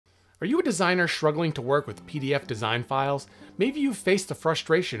Are you a designer struggling to work with PDF design files? Maybe you've faced the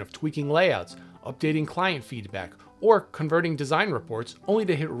frustration of tweaking layouts, updating client feedback, or converting design reports only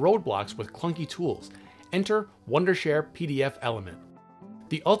to hit roadblocks with clunky tools. Enter Wondershare PDFelement,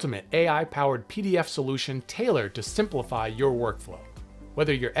 the ultimate AI-powered PDF solution tailored to simplify your workflow.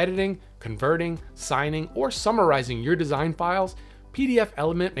 Whether you're editing, converting, signing, or summarizing your design files,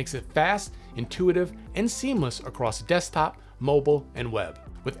 PDFelement makes it fast, intuitive, and seamless across desktop, mobile, and web.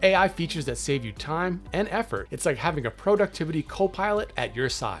 With AI features that save you time and effort, it's like having a productivity co-pilot at your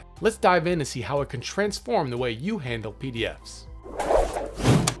side. Let's dive in and see how it can transform the way you handle PDFs.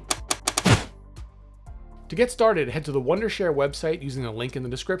 To get started, head to the Wondershare website using the link in the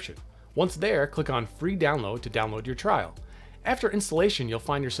description. Once there, click on Free Download to download your trial. After installation, you'll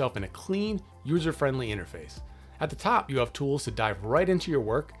find yourself in a clean, user-friendly interface. At the top, you have tools to dive right into your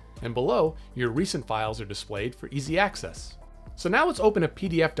work, and below, your recent files are displayed for easy access. So now let's open a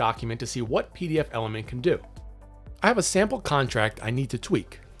PDF document to see what PDFelement can do. I have a sample contract I need to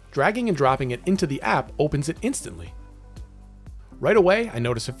tweak. Dragging and dropping it into the app opens it instantly. Right away, I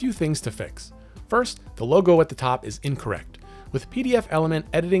notice a few things to fix. First, the logo at the top is incorrect. With PDFelement,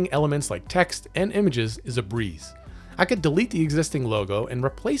 editing elements like text and images is a breeze. I could delete the existing logo and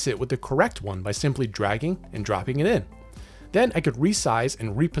replace it with the correct one by simply dragging and dropping it in. Then I could resize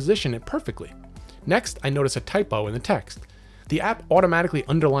and reposition it perfectly. Next, I notice a typo in the text. The app automatically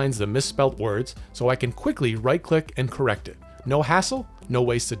underlines the misspelled words, so I can quickly right-click and correct it. No hassle, no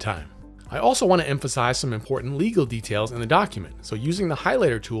wasted time. I also want to emphasize some important legal details in the document, so using the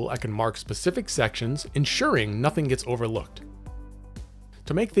highlighter tool, I can mark specific sections, ensuring nothing gets overlooked.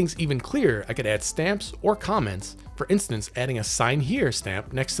 To make things even clearer, I could add stamps or comments. For instance, adding a Sign Here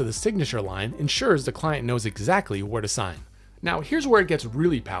stamp next to the signature line ensures the client knows exactly where to sign. Now, here's where it gets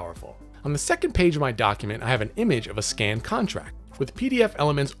really powerful. On the second page of my document, I have an image of a scanned contract. With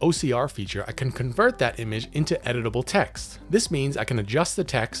PDFelement's OCR feature, I can convert that image into editable text. This means I can adjust the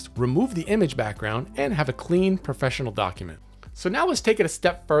text, remove the image background, and have a clean, professional document. So now let's take it a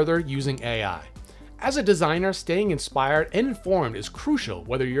step further using AI. As a designer, staying inspired and informed is crucial,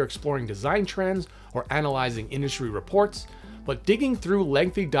 whether you're exploring design trends or analyzing industry reports, but digging through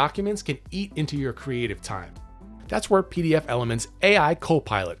lengthy documents can eat into your creative time. That's where PDFelement's AI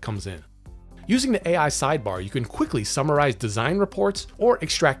Copilot comes in. Using the AI sidebar, you can quickly summarize design reports or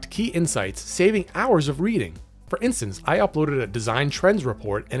extract key insights, saving hours of reading. For instance, I uploaded a design trends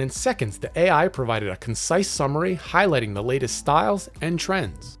report, and in seconds, the AI provided a concise summary highlighting the latest styles and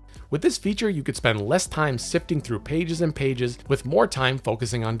trends. With this feature, you could spend less time sifting through pages and pages with more time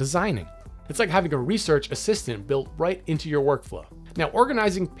focusing on designing. It's like having a research assistant built right into your workflow. Now,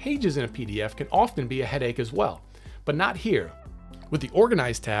 organizing pages in a PDF can often be a headache as well, but not here. With the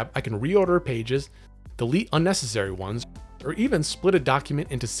Organize tab, I can reorder pages, delete unnecessary ones, or even split a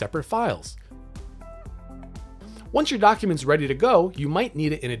document into separate files. Once your document's ready to go, you might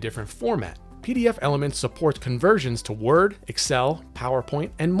need it in a different format. PDFelement supports conversions to Word, Excel,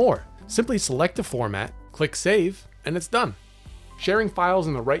 PowerPoint, and more. Simply select a format, click Save, and it's done. Sharing files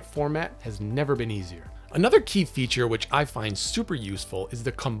in the right format has never been easier. Another key feature which I find super useful is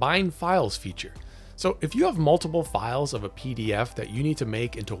the Combine Files feature. So if you have multiple files of a PDF that you need to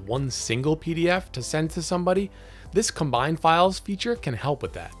make into one single PDF to send to somebody, this Combine Files feature can help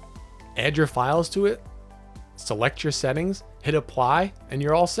with that. Add your files to it, select your settings, hit apply, and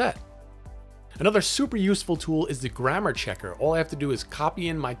you're all set. Another super useful tool is the grammar checker. All I have to do is copy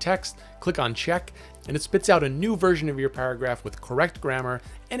in my text, click on check, and it spits out a new version of your paragraph with correct grammar,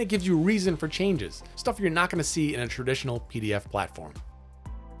 and it gives you reason for changes, stuff you're not going to see in a traditional PDF platform.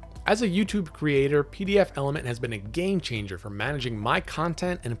 As a YouTube creator, PDFelement has been a game changer for managing my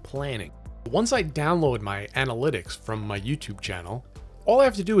content and planning. Once I download my analytics from my YouTube channel, all I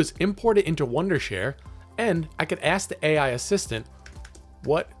have to do is import it into Wondershare, and I could ask the AI assistant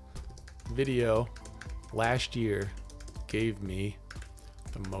what video last year gave me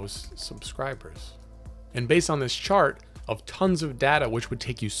the most subscribers. And based on this chart of tons of data which would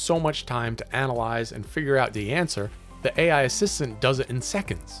take you so much time to analyze and figure out the answer, the AI assistant does it in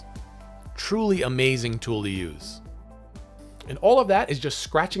seconds. Truly amazing tool to use. And all of that is just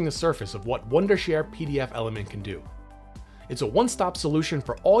scratching the surface of what Wondershare PDFelement can do. It's a one-stop solution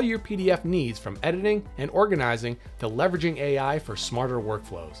for all your PDF needs, from editing and organizing to leveraging AI for smarter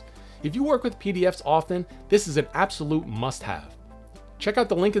workflows. If you work with PDFs often, this is an absolute must-have. Check out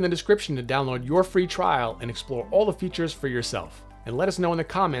the link in the description to download your free trial and explore all the features for yourself. And let us know in the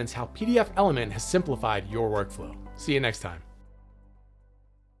comments how PDFelement has simplified your workflow. See you next time.